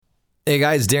Hey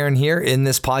guys, Darren here. In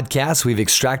this podcast, we've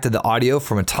extracted the audio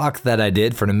from a talk that I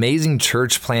did for an amazing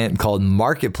church plant called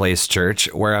Marketplace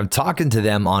Church, where I'm talking to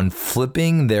them on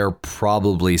flipping their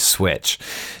probably switch.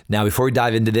 Now, before we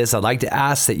dive into this, I'd like to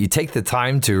ask that you take the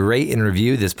time to rate and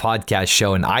review this podcast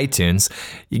show in iTunes.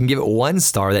 You can give it 1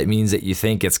 star. That means that you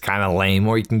think it's kind of lame,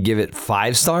 or you can give it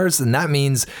 5 stars, and that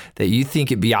means that you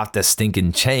think it'd be off the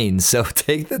stinking chain. So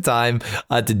take the time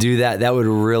to do that. That would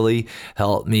really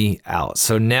help me out.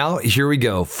 So now, here we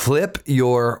go. Flip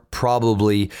your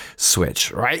probably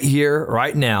switch right here,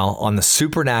 right now on the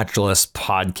Supernaturalist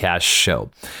podcast show.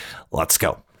 Let's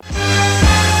go.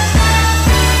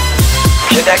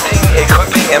 Connecting,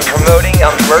 equipping, and promoting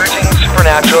emerging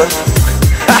supernaturalists.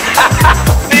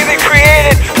 We've been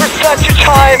created for such a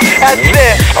time as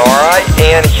this. All right,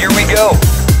 and here we go.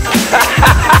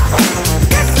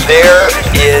 There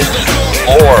is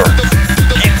more.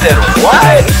 He said,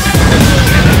 what?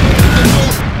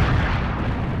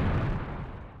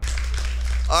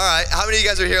 All right, how many of you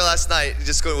guys were here last night?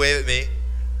 Just go and wave at me.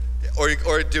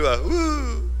 Or do a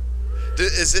woo.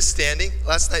 Is this standing?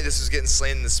 Last night this was getting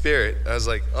slain in the spirit. I was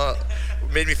like, oh,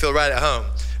 it made me feel right at home.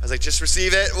 I was like, just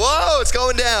receive it. Whoa, it's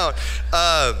going down.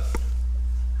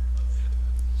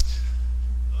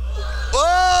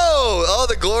 Whoa, oh,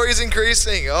 the glory is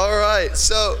increasing. All right,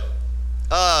 so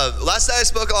last night I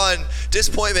spoke on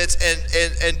disappointments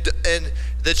and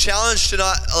the challenge to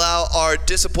not allow our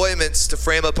disappointments to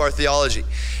frame up our theology.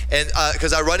 And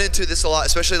because I run into this a lot,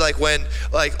 especially when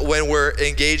we're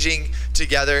engaging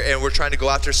together and we're trying to go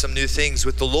after some new things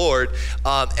with the Lord,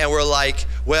 and we're like,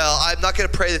 well, I'm not going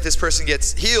to pray that this person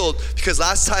gets healed because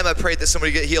last time I prayed that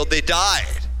somebody get healed, they died.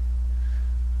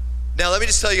 Now let me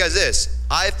just tell you guys this: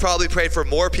 I've probably prayed for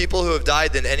more people who have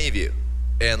died than any of you.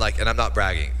 And I'm not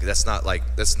bragging. That's not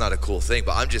a cool thing.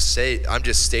 But I'm just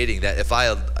stating that if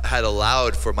I had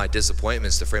allowed for my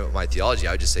disappointments to frame up my theology,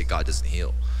 I would just say God doesn't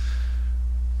heal.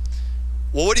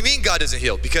 Well, what do you mean God doesn't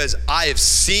heal? Because I have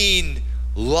seen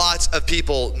lots of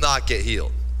people not get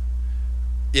healed.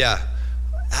 Yeah.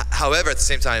 However, at the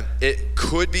same time, it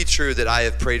could be true that I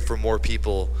have prayed for more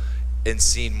people and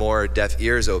seen more deaf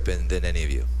ears open than any of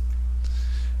you.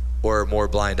 Or more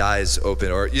blind eyes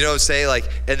open, or you know what I'm saying?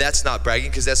 And that's not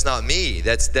bragging because that's not me.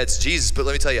 That's Jesus. But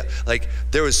let me tell you,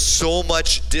 there was so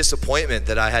much disappointment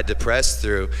that I had to press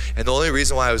through, and the only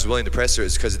reason why I was willing to press through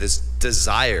is because of this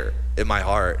desire in my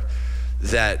heart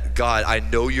that God, I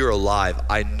know you're alive.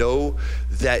 I know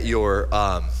that you're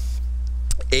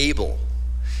able.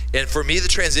 And for me, the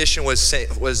transition was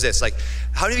this: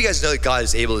 how many of you guys know that God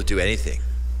is able to do anything?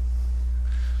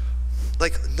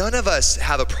 None of us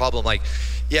have a problem.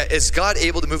 Yeah, is God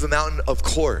able to move a mountain? Of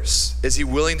course. Is he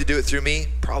willing to do it through me?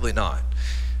 Probably not.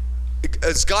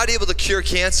 Is God able to cure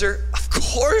cancer? Of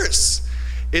course.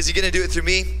 Is he going to do it through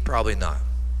me? Probably not.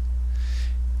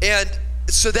 And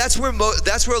so that's where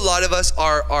a lot of us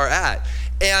are at.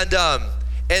 And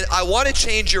I want to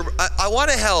change I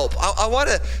want to help. I want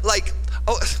to I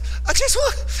want to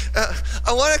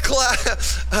I'm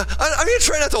going to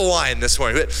try not to whine this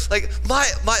morning. But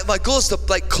my goal is to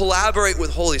collaborate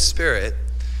with Holy Spirit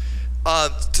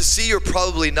to see your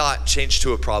probably not change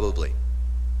to a probably.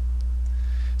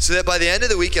 So that by the end of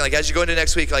the weekend, as you go into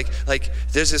next week,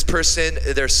 there's this person,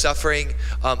 they're suffering.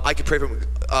 I could pray for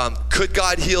them. Could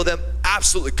God heal them?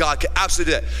 Absolutely. God could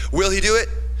absolutely do that. Will he do it?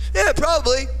 Yeah,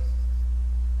 probably.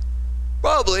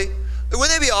 Probably. Wouldn't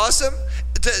that be awesome?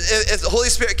 If the Holy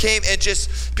Spirit came and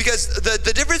just, because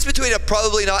the difference between a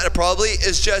probably not and a probably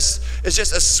is just a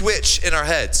switch in our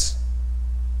heads.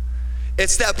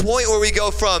 It's that point where we go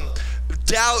from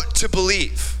doubt to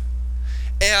belief.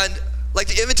 And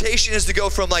the invitation is to go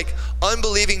from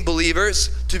unbelieving believers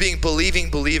to being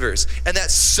believing believers. And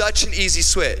that's such an easy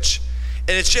switch.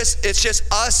 And it's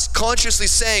just us consciously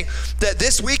saying that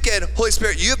this weekend, Holy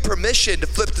Spirit, you have permission to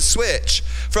flip the switch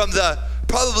from the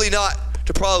probably not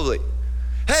to probably.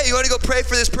 Hey, you want to go pray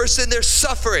for this person? They're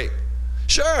suffering.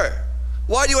 Sure.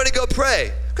 Why do you want to go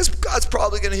pray? Because God's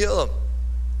probably going to heal them.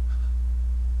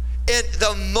 And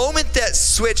the moment that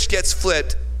switch gets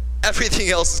flipped, everything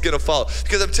else is going to follow.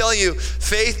 Because I'm telling you,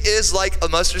 faith is like a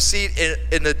mustard seed,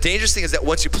 and the dangerous thing is that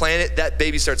once you plant it, that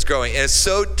baby starts growing, and it's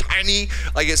so tiny,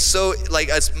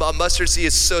 a mustard seed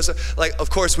is so of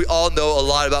course we all know a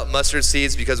lot about mustard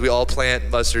seeds because we all plant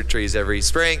mustard trees every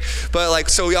spring, but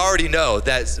so we already know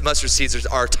that mustard seeds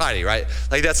are tiny, right?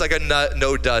 That's a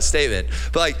no duh statement.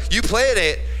 But you plant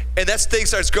it, and that thing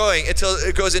starts growing until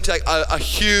it goes into a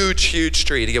huge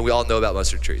tree. And again, we all know about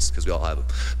mustard trees because we all have them.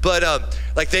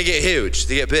 But they get huge,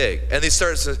 they get big, and they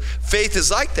start. Faith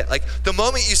is like that. The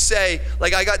moment you say,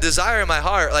 I got desire in my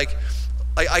heart,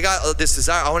 I got this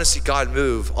desire. I want to see God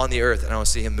move on the earth, and I want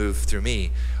to see him move through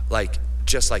me, like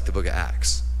just like the book of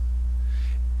Acts.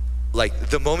 Like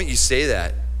the moment you say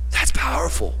that, that's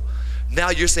powerful. Now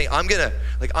you're saying, I'm gonna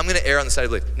err on the side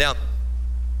of belief. Now,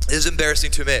 it is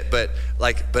embarrassing to admit, but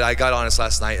I got honest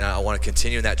last night, and I want to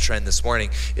continue in that trend this morning.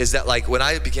 Is that like when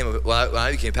I became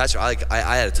a pastor, I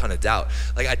had a ton of doubt.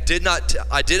 Like I did not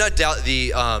doubt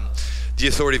the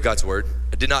authority of God's word.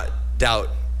 I did not doubt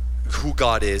who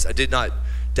God is. I did not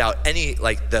doubt any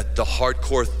like the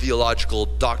hardcore theological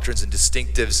doctrines and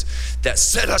distinctives that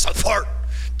set us apart.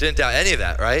 Didn't doubt any of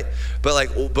that, right?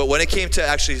 But when it came to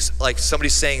actually like somebody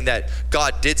saying that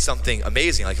God did something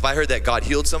amazing, like if I heard that God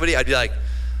healed somebody, I'd be like,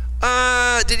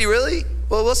 did he really?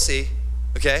 Well, we'll see,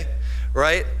 okay,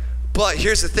 right? But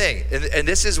here's the thing, and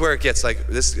this is where it gets like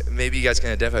this. Maybe you guys can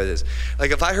identify with this.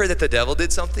 Like if I heard that the devil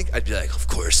did something, I'd be like, of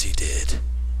course he did.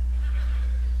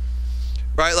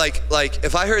 Right, like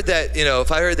if I heard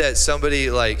that somebody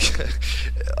like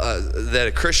that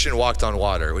a Christian walked on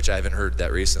water, which I haven't heard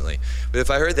that recently, but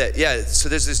if I heard that, yeah, so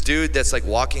there's this dude that's like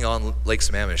walking on Lake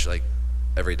Sammamish like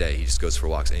every day. He just goes for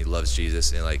walks and he loves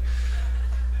Jesus, and like,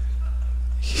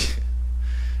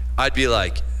 I'd be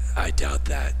like, I doubt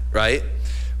that, right?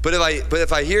 But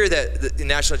if I hear that the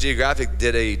National Geographic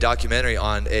did a documentary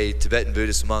on a Tibetan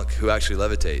Buddhist monk who actually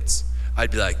levitates,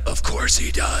 I'd be like, of course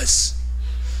he does.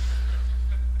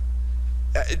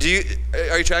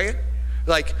 Are you tracking?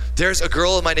 Like, there's a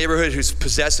girl in my neighborhood who's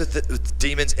possessed with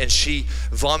demons, and she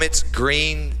vomits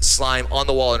green slime on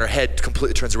the wall, and her head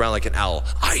completely turns around like an owl.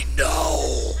 I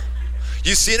know.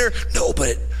 You seen her? No,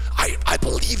 but I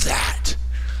believe that.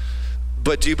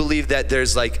 But do you believe that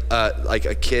there's like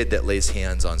a kid that lays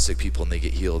hands on sick people and they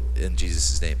get healed in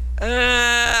Jesus' name?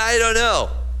 I don't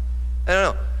know.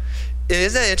 And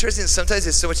isn't that interesting? Sometimes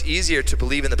it's so much easier to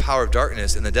believe in the power of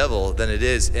darkness and the devil than it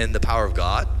is in the power of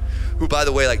God, who, by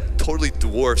the way, like totally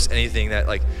dwarfs anything that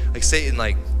like Satan.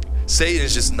 Like Satan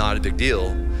is just not a big deal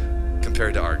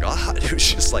compared to our God,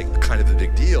 who's just like kind of a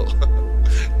big deal. You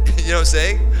know what I'm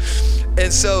saying?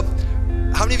 And so,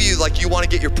 how many of you like you want to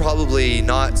get your probably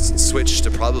not switched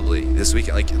to probably this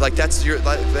weekend? Like that's your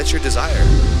desire.